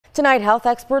Tonight, health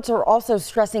experts are also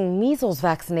stressing measles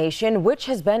vaccination, which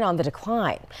has been on the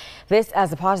decline. This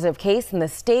as a positive case in the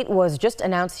state was just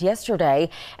announced yesterday,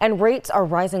 and rates are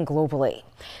rising globally.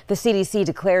 The CDC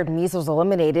declared measles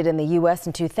eliminated in the U.S.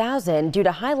 in 2000 due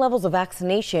to high levels of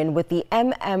vaccination with the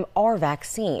MMR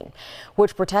vaccine,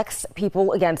 which protects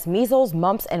people against measles,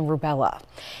 mumps, and rubella.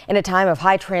 In a time of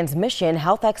high transmission,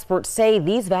 health experts say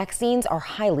these vaccines are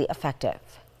highly effective.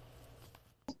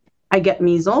 I get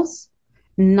measles.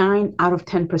 9 out of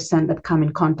 10% that come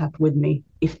in contact with me,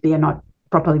 if they are not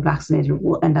properly vaccinated,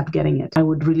 will end up getting it. I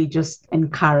would really just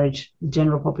encourage the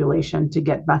general population to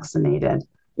get vaccinated.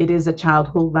 It is a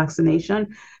childhood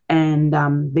vaccination, and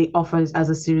they offer it as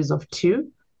a series of 2,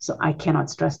 so I cannot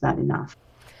stress that enough.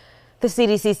 The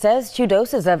CDC says 2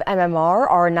 doses of MMR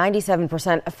are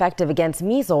 97% effective against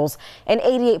measles and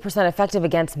 88% effective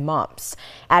against mumps,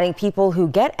 adding people who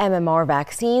get MMR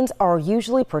vaccines are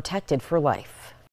usually protected for life.